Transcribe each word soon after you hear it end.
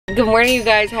Good morning, you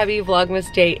guys. Happy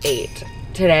Vlogmas day 8.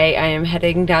 Today I am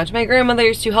heading down to my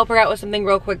grandmother's to help her out with something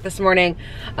real quick this morning.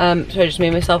 So I just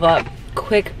made myself a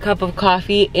quick cup of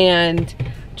coffee and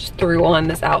just threw on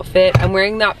this outfit. I'm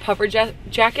wearing that puffer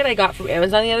jacket I got from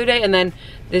Amazon the other day, and then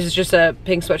this is just a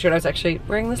pink sweatshirt. I was actually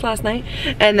wearing this last night,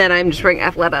 and then I'm just wearing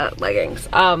Athleta leggings.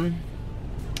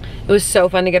 It was so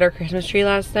fun to get our Christmas tree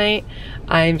last night.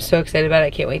 I'm so excited about it.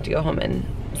 I can't wait to go home and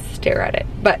stare at it.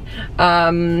 But yeah,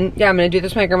 I'm gonna do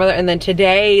this with my grandmother, and then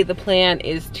today the plan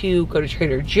is to go to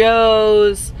Trader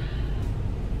Joe's,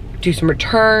 do some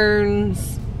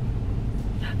returns.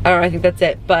 I don't know, I think that's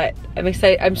it, but I'm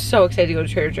excited. I'm so excited to go to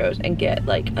Trader Joe's and get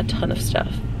like a ton of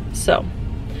stuff. So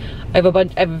I have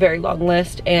a very long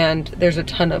list, and there's a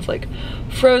ton of like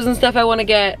frozen stuff I want to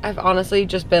get. I've honestly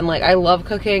just been like, I love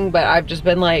cooking, but I've just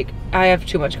been like, I have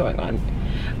too much going on.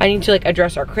 I need to like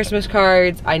address our Christmas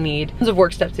cards. I need tons of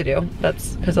work stuff to do.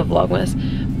 That's because of Vlogmas.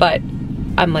 But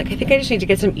I'm like, I think I just need to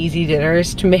get some easy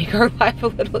dinners to make our life a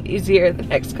little easier the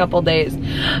next couple days.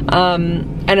 And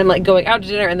I'm like going out to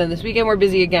dinner, and then this weekend we're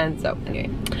busy again. So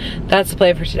anyway, that's the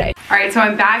plan for today. All right, so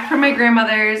I'm back from my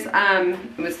grandmother's.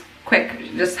 It was quick,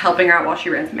 just helping her out while she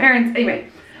ran some errands. Anyway,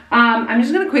 I'm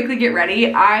just gonna quickly get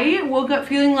ready. I woke up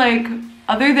feeling like,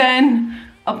 other than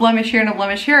a blemish here and a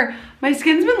blemish here, my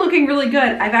skin's been looking really good.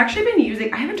 I've actually been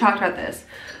using, I haven't talked about this.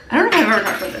 I don't know if I've ever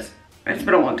talked about this. It's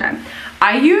been a long time.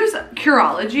 I use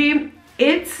Curology.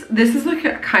 This is like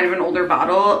a kind of an older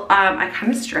bottle. I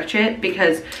kind of stretch it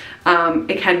because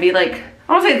it can be like,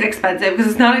 I won't say it's expensive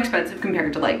because it's not expensive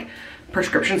compared to like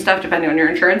prescription stuff depending on your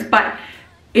insurance, but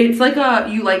it's like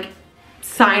you like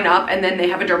sign up and then they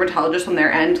have a dermatologist on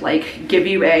their end like give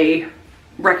you a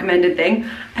recommended thing.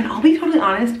 And I'll be totally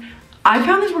honest, I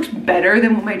found this works better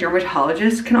than what my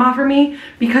dermatologist can offer me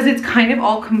because it's kind of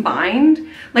all combined.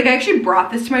 Like I actually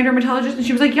brought this to my dermatologist and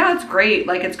she was like, yeah, it's great.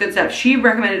 Like it's good stuff. She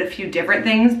recommended a few different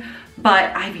things, but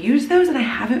I've used those and I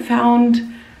haven't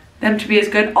found them to be as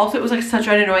good. Also, it was like such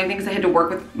an annoying thing because I had to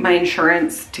work with my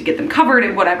insurance to get them covered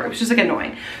and whatever. It was just like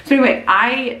annoying. So anyway,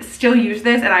 I still use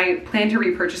this and I plan to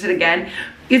repurchase it again.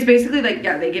 It's basically like,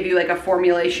 yeah, they give you like a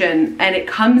formulation and it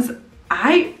comes,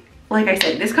 like I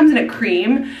said, this comes in a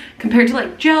cream compared to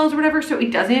like gels or whatever, so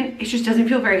it just doesn't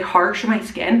feel very harsh on my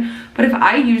skin. But if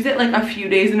I use it like a few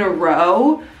days in a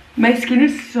row, my skin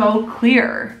is so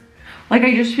clear. Like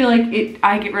I just feel like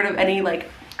I get rid of any like,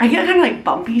 I get kind of like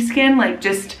bumpy skin, like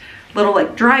just little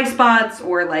like dry spots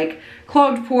or like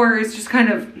clogged pores, just kind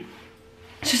of, it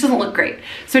just doesn't look great.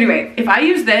 So anyway, if I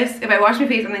use this, if I wash my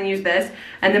face and then use this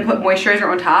and then put moisturizer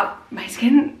on top, my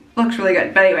skin looks really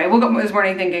good. But anyway, I woke up this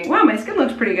morning thinking, wow, my skin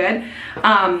looks pretty good.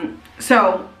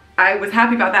 So I was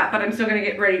happy about that, but I'm still gonna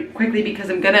get ready quickly because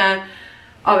I'm gonna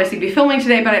obviously be filming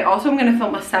today, but I also am gonna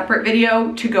film a separate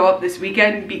video to go up this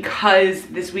weekend because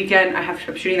this weekend I'm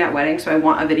shooting that wedding, so I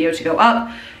want a video to go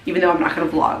up, even though I'm not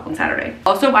gonna vlog on Saturday.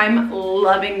 Also, I'm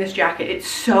loving this jacket. It's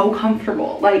so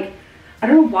comfortable. Like, I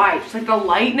don't know why, just like the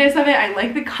lightness of it. I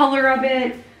like the color of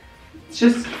it. It's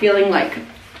just feeling like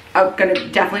gonna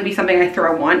definitely be something I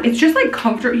throw on. It's just like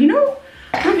comfortable, you know,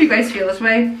 I don't know if you guys feel this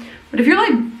way, but if you're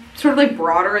like sort of like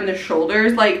broader in the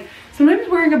shoulders, like sometimes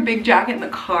wearing a big jacket in the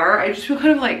car, I just feel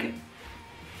kind of like,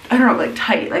 I don't know, like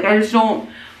tight. Like I don't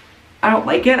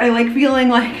like it. I like feeling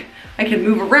like I can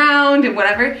move around and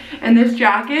whatever. And this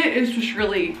jacket is just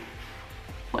really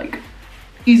like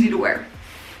easy to wear.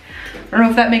 I don't know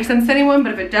if that makes sense to anyone,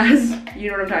 but if it does,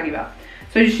 you know what I'm talking about.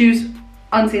 So I just use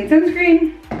Unseen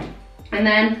Sunscreen. And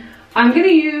then I'm gonna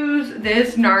use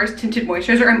this NARS Tinted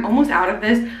Moisturizer. I'm almost out of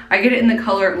this. I get it in the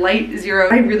color Light Zero.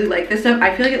 I really like this stuff.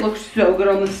 I feel like it looks so good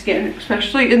on the skin,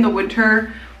 especially in the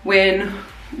winter when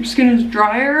your skin is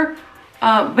drier.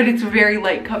 But it's very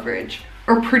light coverage,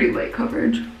 or pretty light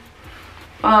coverage.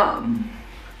 So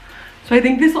I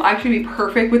think this will actually be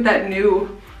perfect with that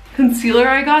new concealer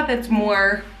I got that's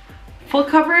more full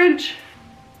coverage.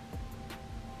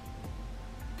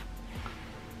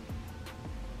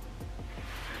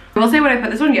 I will say when I put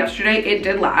this on yesterday, it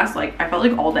did last, like, I felt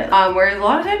like all day. Whereas a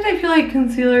lot of times I feel like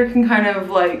concealer can kind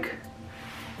of like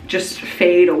just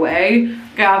fade away.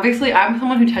 Okay, obviously I'm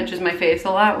someone who touches my face a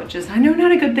lot, which is, I know,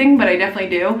 not a good thing, but I definitely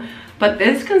do. But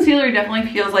this concealer definitely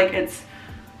feels like it's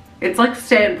like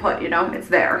staying put, you know, it's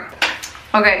there.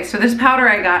 Okay, so this powder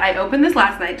I opened this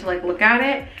last night to like look at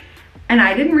it, and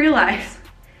I didn't realize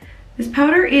this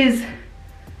powder is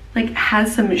like,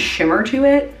 has some shimmer to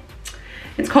it.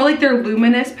 It's called like their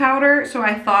luminous powder, so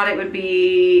I thought it would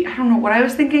be, I don't know what I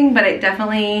was thinking, but it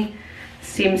definitely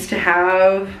seems to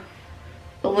have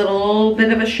a little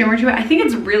bit of a shimmer to it. I think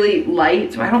it's really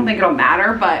light, so I don't think it'll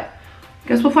matter, but I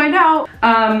guess we'll find out.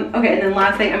 Okay, and then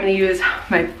last thing, I'm gonna use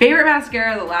my favorite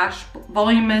mascara, the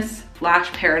Voluminous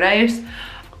Lash Paradise.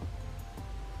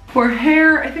 For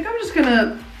hair, I think I'm just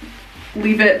gonna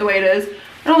leave it the way it is.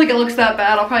 I don't think it looks that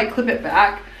bad. I'll probably clip it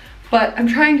back, but I'm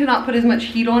trying to not put as much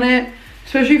heat on it,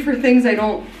 especially for things I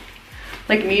don't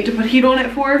like need to put heat on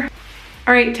it for.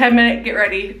 All right, 10-minute get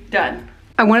ready, done.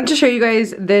 I wanted to show you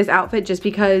guys this outfit just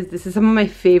because this is some of my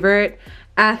favorite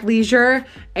athleisure,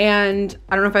 and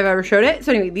I don't know if I've ever showed it.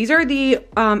 So anyway, these are the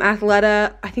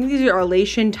Athleta, I think these are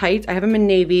elation tights. I have them in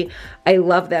navy. I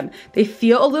love them. They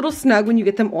feel a little snug when you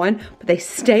get them on, but they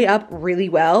stay up really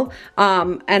well.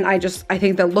 And I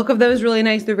think the look of them is really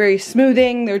nice. They're very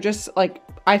smoothing. They're just like,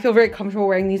 I feel very comfortable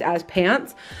wearing these as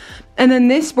pants. And then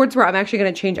this sports bra, I'm actually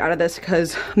gonna change out of this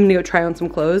because I'm gonna go try on some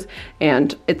clothes,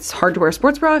 and it's hard to wear a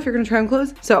sports bra if you're gonna try on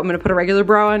clothes. So I'm gonna put a regular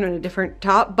bra on and a different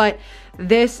top, but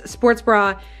this sports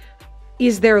bra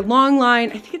is their long line.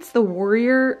 I think it's the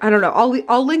Warrior. I don't know.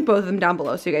 I'll link both of them down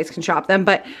below so you guys can shop them,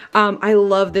 but I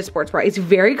love this sports bra. It's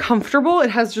very comfortable. It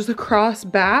has just a cross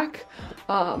back.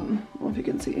 I don't know if you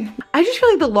can see. I just feel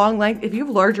like the long length, if you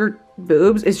have larger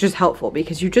boobs, is just helpful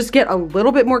because you just get a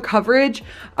little bit more coverage.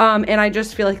 And I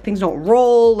just feel like things don't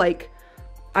roll. Like,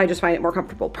 I just find it more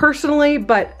comfortable personally.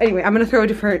 But anyway, I'm gonna throw a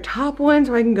different top one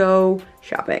so I can go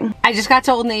shopping. I just got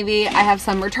to Old Navy. I have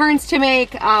some returns to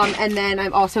make. And then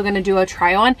I'm also gonna do a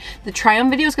try on. The try on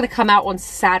video is gonna come out on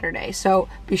Saturday. So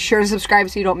be sure to subscribe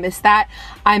so you don't miss that.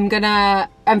 I'm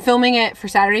filming it for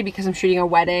Saturday because I'm shooting a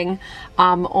wedding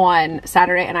on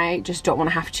Saturday, and I just don't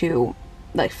wanna have to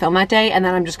like film that day. And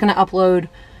then I'm just gonna upload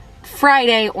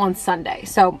Friday on Sunday.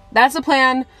 So that's the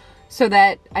plan, so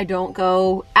that I don't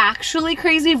go actually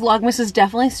crazy. Vlogmas is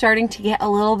definitely starting to get a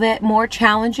little bit more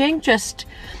challenging. Just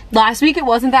last week it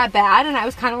wasn't that bad, and I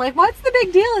was kind of like, what's the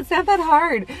big deal? It's not that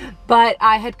hard. But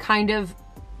I had kind of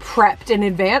prepped in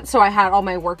advance, so I had all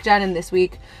my work done, and this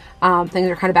week things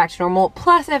are kind of back to normal.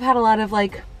 Plus I've had a lot of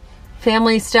like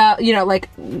family stuff, you know, like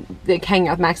hanging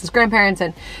out with Max's grandparents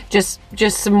and just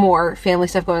some more family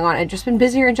stuff going on, and just been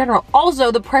busier in general.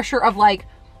 Also the pressure of like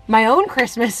my own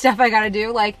Christmas stuff I gotta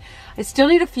do. Like, I still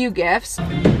need a few gifts. All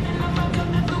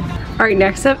right,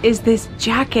 next up is this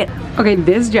jacket. Okay,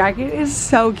 this jacket is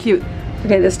so cute.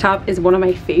 Okay, this top is one of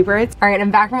my favorites. All right,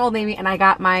 I'm back from Old Navy and I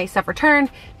got my stuff returned.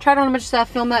 Tried on a bunch of stuff,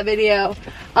 filmed that video.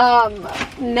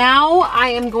 Now I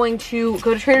am going to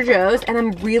go to Trader Joe's, and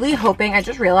I'm really hoping, I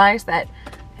just realized that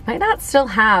I might not still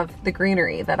have the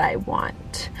greenery that I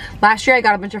want. Last year I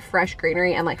got a bunch of fresh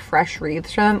greenery and like fresh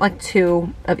wreaths from them, like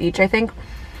 2 of each I think.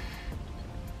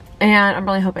 And I'm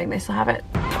really hoping they still have it.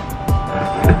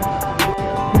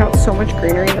 I got so much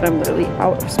greenery that I'm literally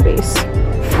out of space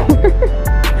for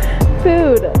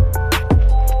food.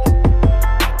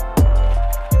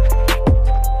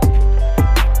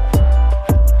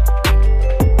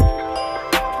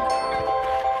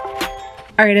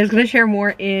 All right, I was gonna share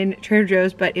more in Trader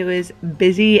Joe's, but it was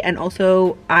busy, and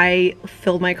also I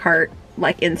filled my cart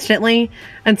like instantly,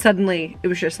 and suddenly it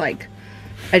was just like,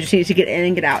 I just need to get in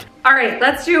and get out. All right,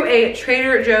 let's do a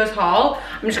Trader Joe's haul.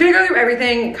 I'm just gonna go through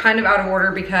everything kind of out of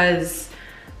order because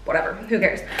whatever, who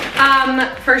cares?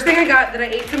 First thing I got that I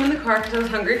ate some in the car because I was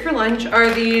hungry for lunch are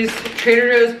these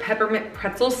Trader Joe's peppermint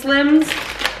pretzel slims.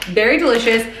 Very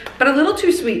delicious, but a little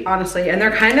too sweet, honestly. And they're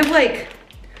kind of like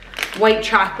white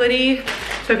chocolatey.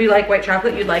 So if you like white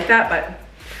chocolate, you'd like that, but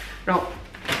no,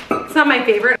 it's not my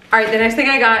favorite. All right, the next thing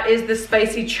I got is the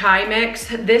spicy chai mix.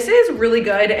 This is really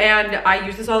good, and I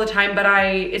use this all the time, but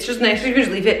it's just nice if you just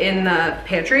leave it in the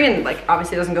pantry, and like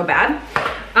obviously it doesn't go bad.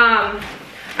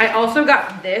 I also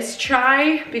got this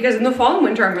chai because in the fall and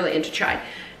winter I'm really into chai,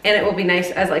 and it will be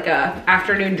nice as like a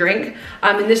afternoon drink.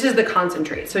 And this is the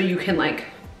concentrate, so you can like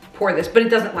pour this, but it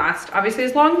doesn't last obviously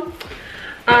as long.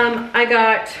 I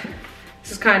got,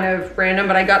 this is kind of random,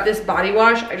 but I got this body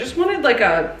wash. I just wanted like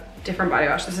a different body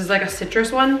wash. This is like a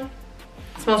citrus one.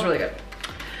 It smells really good.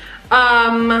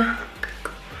 All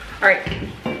right.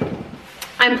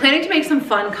 I'm planning to make some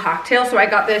fun cocktails, so I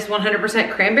got this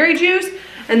 100% cranberry juice,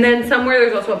 and then somewhere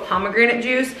there's also a pomegranate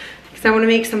juice because I want to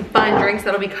make some fun drinks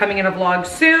that'll be coming in a vlog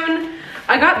soon.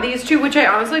 I got these 2, which I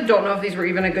honestly don't know if these were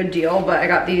even a good deal, but I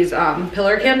got these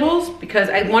pillar candles because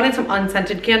I wanted some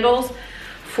unscented candles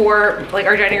for like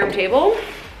our dining room table.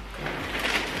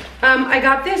 I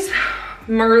got this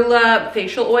Merla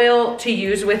facial oil to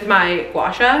use with my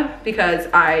gua sha because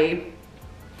I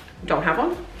don't have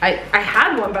one. I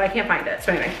had one, but I can't find it.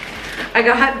 So anyway, I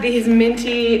got these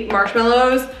minty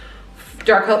marshmallows,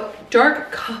 dark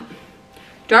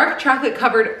chocolate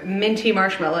covered minty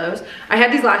marshmallows. I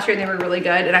had these last year and they were really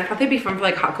good, and I thought they'd be fun for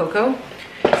like hot cocoa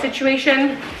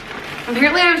situation.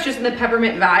 Apparently I was just in the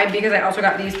peppermint vibe because I also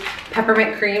got these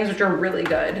peppermint creams, which are really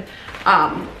good.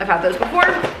 I've had those before.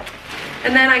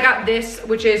 And then I got this,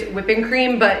 which is whipping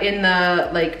cream, but in the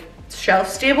like shelf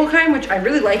stable kind, which I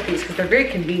really like these because they're very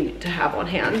convenient to have on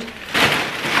hand.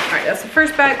 All right, that's the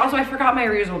first bag. Also, I forgot my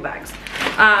reusable bags.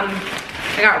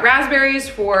 I got raspberries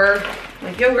for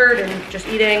like yogurt and just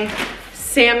eating,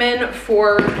 salmon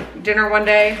for dinner one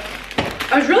day.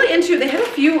 I was really into, they had a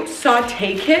few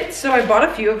saute kits, so I bought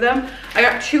a few of them. I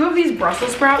got 2 of these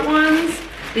Brussels sprout ones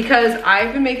because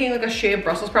I've been making like a shaved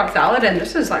Brussels sprout salad, and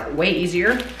this is like way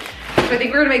easier. So I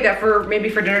think we're gonna make that for maybe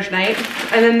for dinner tonight.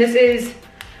 And then this is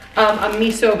a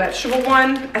miso vegetable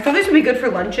one. I thought these would be good for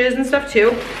lunches and stuff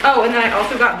too. Oh, and then I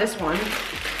also got this one,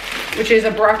 which is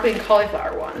a broccoli and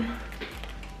cauliflower one.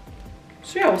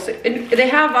 So yeah, we'll see. And they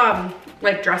have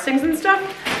like dressings and stuff,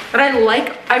 but I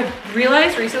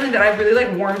realized recently that I really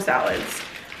like warm salads.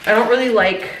 I don't really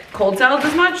like cold salads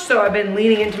as much, so I've been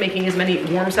leaning into making as many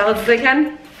warm salads as I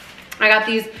can. I got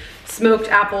these smoked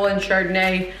apple and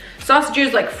Chardonnay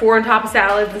sausages, like 4 on top of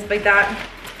salads and stuff like that.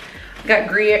 I got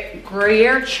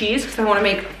Gruyere cheese because I want to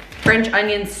make French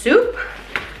onion soup.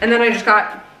 And then I just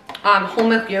got whole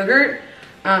milk yogurt.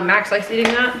 Max likes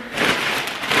eating that.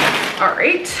 All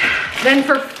right. Then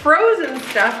for frozen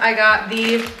stuff, I got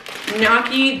the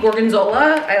gnocchi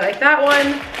gorgonzola. I like that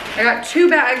one. I got 2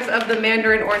 bags of the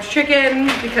Mandarin orange chicken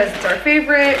because it's our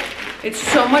favorite. It's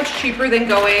so much cheaper than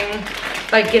going,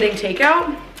 like getting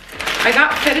takeout. I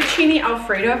got fettuccine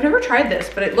alfredo. I've never tried this,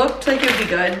 but it looked like it would be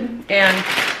good. And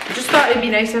I just thought it'd be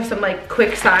nice to have some like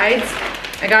quick sides.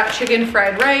 I got chicken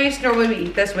fried rice. Normally we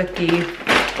eat this with the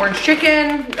orange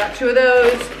chicken. Got 2 of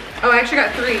those. Oh, I actually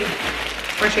got 3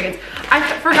 orange chickens. I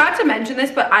forgot to mention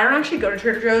this, but I don't actually go to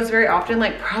Trader Joe's very often,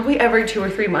 like probably every 2 or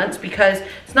 3 months because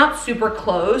it's not super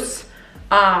close. So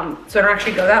I don't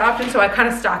actually go that often, so I kind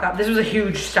of stock up. This was a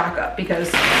huge stock up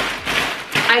because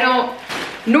I don't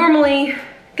normally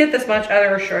get this much at a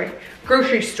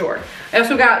grocery store. I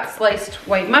also got sliced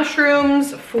white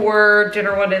mushrooms for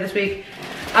dinner one day this week.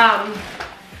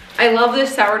 I love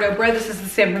this sourdough bread. This is the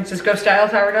San Francisco style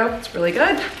sourdough. It's really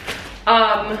good.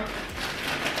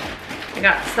 I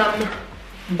got some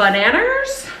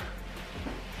bananas.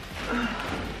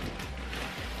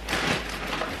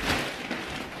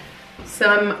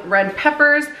 Some red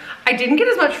peppers. I didn't get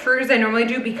as much fruit as I normally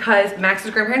do because Max's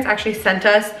grandparents actually sent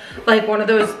us like one of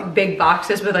those big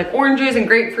boxes with like oranges and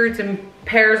grapefruits and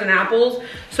pears and apples.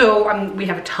 So we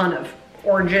have a ton of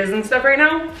oranges and stuff right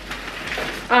now.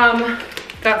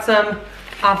 Got some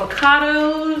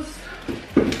avocados.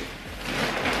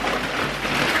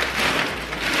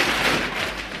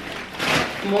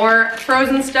 More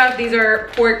frozen stuff. These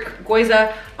are pork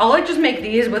gyoza. I'll like just make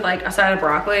these with like a side of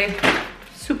broccoli.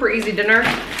 Super easy dinner.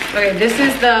 Okay, this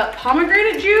is the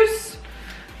pomegranate juice.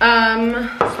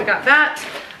 So we got that.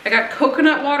 I got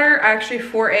coconut water actually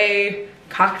for a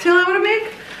cocktail I want to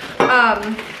make.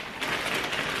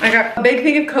 I got a big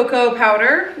thing of cocoa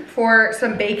powder for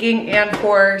some baking and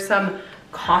for some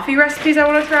coffee recipes I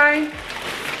want to try.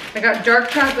 I got dark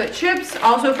chocolate chips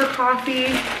also for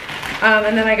coffee.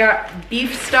 And then I got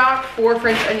beef stock for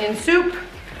French onion soup.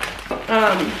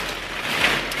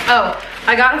 Oh,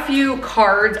 I got a few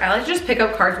cards. I like to just pick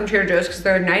up cards from Trader Joe's because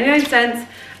they're 99 cents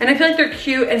and I feel like they're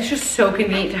cute and it's just so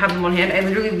convenient to have them on hand. I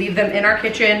literally leave them in our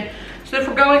kitchen. So if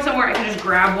we're going somewhere, I can just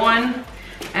grab one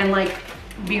and like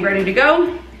be ready to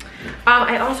go.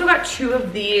 I also got 2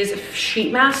 of these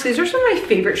sheet masks. These are some of my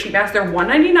favorite sheet masks. They're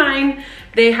 $1.99.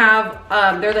 They have,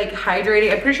 they're like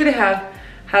hydrating. I'm pretty sure they have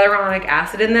hyaluronic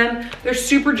acid in them. They're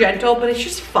super gentle, but it's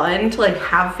just fun to like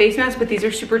have a face mask, but these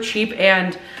are super cheap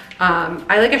and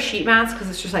I like a sheet mask because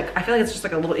it's just like, I feel like it's just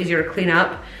like a little easier to clean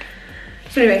up.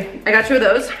 So anyway, I got 2 of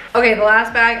those. Okay, the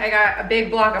last bag, I got a big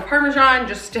block of Parmesan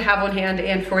just to have on hand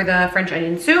and for the French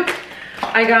onion soup.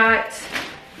 I got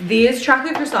these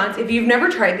chocolate croissants. If you've never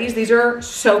tried these are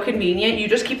so convenient. You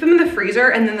just keep them in the freezer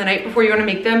and then the night before you want to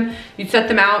make them, you set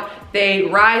them out. They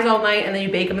rise all night and then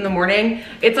you bake them in the morning.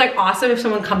 It's like awesome if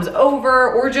someone comes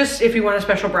over or just if you want a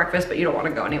special breakfast but you don't want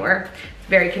to go anywhere.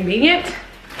 Very convenient.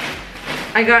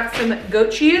 I got some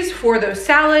goat cheese for those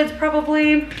salads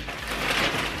probably.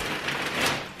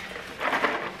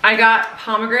 I got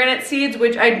pomegranate seeds,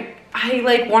 which I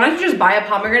like wanted to just buy a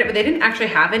pomegranate, but they didn't actually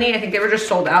have any. I think they were just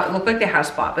sold out. It looked like they had a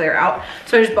spot, but they're out.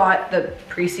 So I just bought the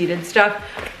pre-seeded stuff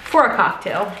for a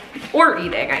cocktail or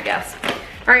eating, I guess.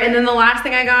 All right, and then the last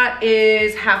thing I got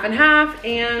is half and half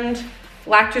and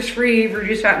lactose-free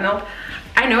reduced fat milk.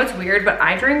 I know it's weird, but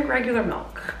I drink regular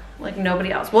milk like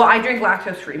nobody else. Well, I drink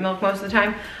lactose-free milk most of the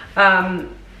time.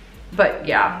 But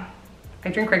yeah, I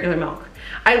drink regular milk.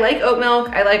 I like oat milk,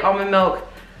 I like almond milk,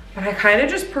 but I kind of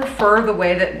just prefer the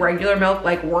way that regular milk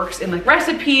like works in like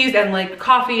recipes and like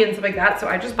coffee and stuff like that. So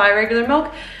I just buy regular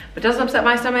milk, but it doesn't upset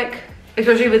my stomach.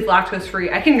 especially if it's lactose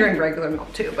free. I can drink regular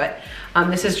milk too, but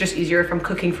this is just easier if I'm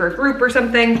cooking for a group or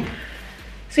something.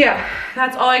 So yeah,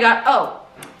 that's all I got. Oh,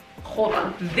 hold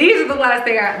on. These are the last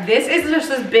thing I got. This is just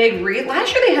this big wreath.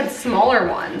 Last year they had smaller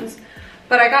ones,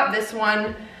 but I got this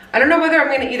one. I don't know whether I'm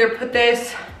gonna either put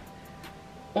this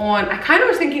on, I kind of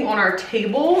was thinking on our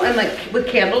table and like with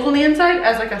candles on the inside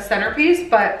as like a centerpiece,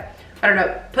 but I don't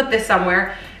know, put this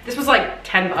somewhere. This was like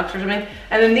 10 bucks or something.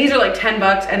 And then these are like 10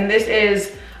 bucks. And this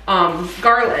is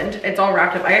garland. It's all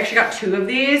wrapped up. I actually got 2 of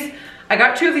these. I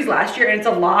got 2 of these last year and it's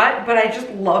a lot, but I just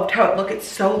loved how it looked. It's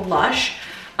so lush.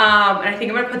 And I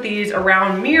think I'm gonna put these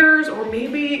around mirrors, or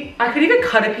maybe I could even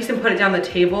cut a piece and put it down the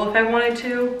table if I wanted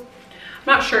to. I'm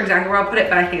not sure exactly where I'll put it,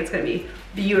 but I think it's gonna be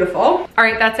beautiful. All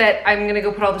right, that's it. I'm gonna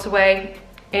go put all this away,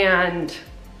 and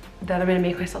then I'm gonna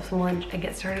make myself some lunch and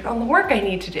get started on the work I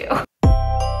need to do.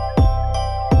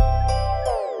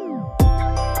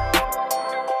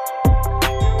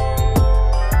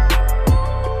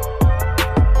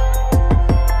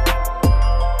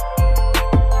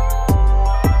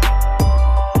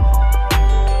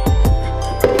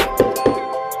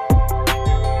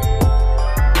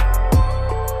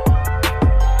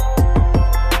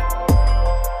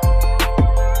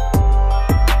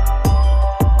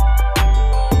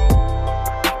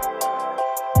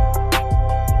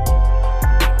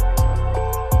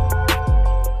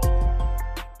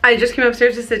 I just came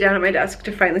upstairs to sit down at my desk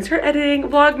to finally start editing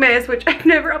vlogmas, which I've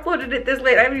never uploaded it this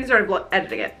late. I haven't even started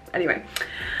editing it. Anyway,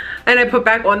 and I put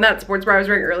back on that sports bra I was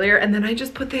wearing earlier, and then I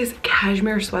just put this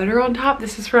cashmere sweater on top.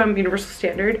 This is from Universal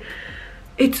Standard.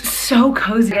 It's so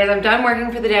cozy. Guys, I'm done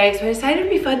working for the day, so I decided it'd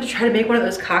be fun to try to make one of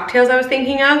those cocktails I was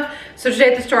thinking of. So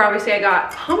today at the store, obviously I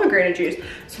got pomegranate juice.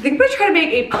 So I think I'm gonna try to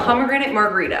make a pomegranate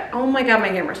margarita. Oh my God, my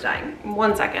camera's dying.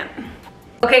 1 second.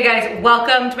 Okay guys,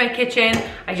 welcome to my kitchen.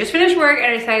 I just finished work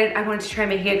and I decided I wanted to try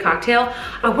making a cocktail.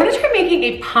 I want to try making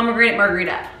a pomegranate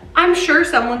margarita. I'm sure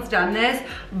someone's done this,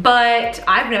 but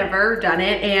I've never done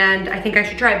it and I think I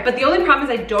should try it. But the only problem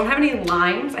is I don't have any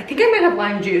limes. I think I might have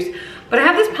lime juice, but I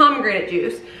have this pomegranate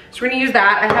juice. So we're gonna use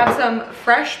that. I have some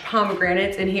fresh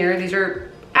pomegranates in here. These are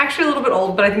actually a little bit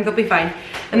old, but I think they'll be fine.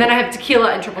 And then I have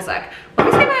tequila and triple sec. Let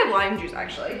me see if I have lime juice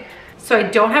actually. So I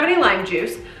don't have any lime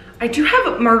juice. I do have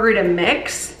a margarita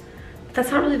mix, but that's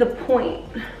not really the point.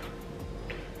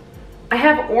 I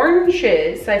have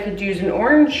oranges, so I could use an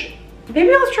orange. Maybe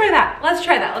let's try that. Let's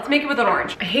try that. Let's make it with an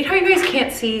orange. I hate how you guys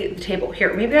can't see the table.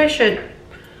 Here, maybe I should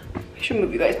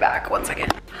move you guys back 1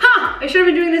 second. Ha! I should have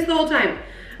been doing this the whole time.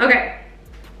 Okay,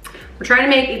 we're trying to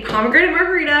make a pomegranate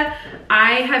margarita.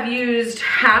 I have used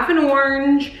half an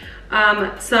orange,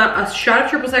 a shot of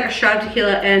triple sec, a shot of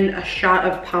tequila, and a shot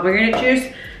of pomegranate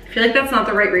juice. I feel like that's not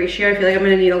the right ratio. I feel like I'm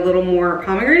gonna need a little more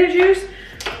pomegranate juice.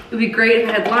 It would be great if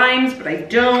I had limes, but I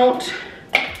don't.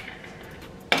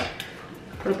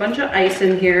 Put a bunch of ice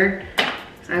in here.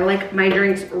 I like my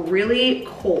drinks really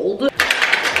cold.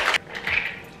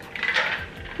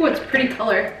 Oh, it's pretty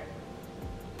color.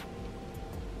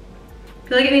 I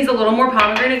feel like it needs a little more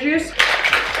pomegranate juice.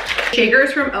 Shaker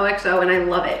is from OXO and I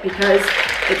love it because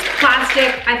it's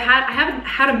plastic. I haven't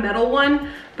had a metal one,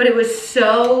 but it was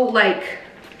so like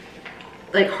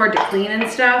hard to clean and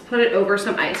stuff. Put it over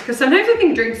some ice, because sometimes I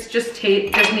think drinks just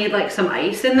need like some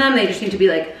ice in them. They just need to be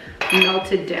like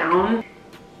melted down.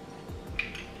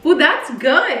 Well, that's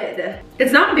good.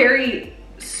 It's not very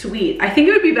sweet. I think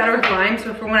it would be better with lime,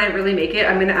 so for when I really make it,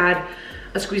 I'm gonna add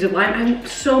a squeeze of lime. I'm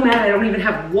so mad I don't even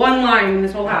have 1 lime in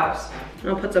this whole house.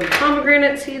 I'll put some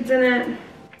pomegranate seeds in it.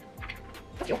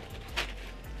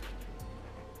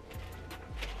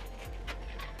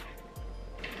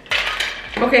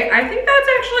 Okay, I think that's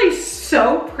actually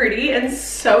so pretty and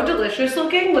so delicious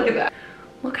looking. Look at that.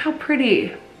 Look how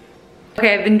pretty.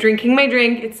 Okay, I've been drinking my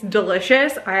drink. It's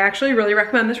delicious. I actually really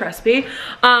recommend this recipe.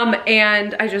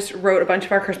 And I just wrote a bunch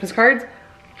of our Christmas cards.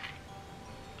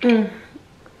 And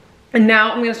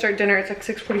now I'm gonna start dinner. It's like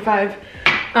 6:45.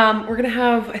 We're gonna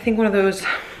have, I think, one of those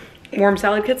warm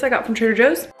salad kits I got from Trader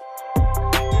Joe's.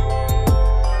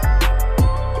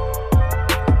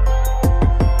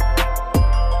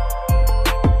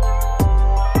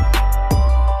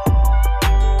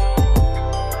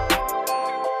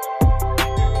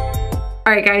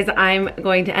 All right guys, I'm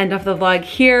going to end off the vlog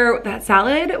here. That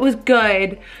salad was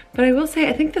good, but I will say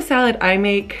I think the salad I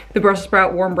make, the Brussels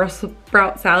sprout, warm Brussels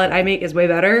sprout salad I make is way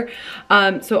better.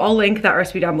 So I'll link that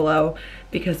recipe down below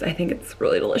because I think it's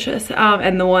really delicious.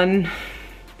 And the one,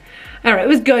 I don't know, it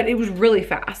was good. It was really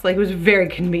fast. Like, it was very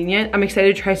convenient. I'm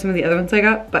excited to try some of the other ones I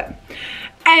got, but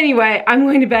anyway, I'm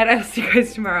going to bed. I'll see you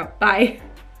guys tomorrow. Bye.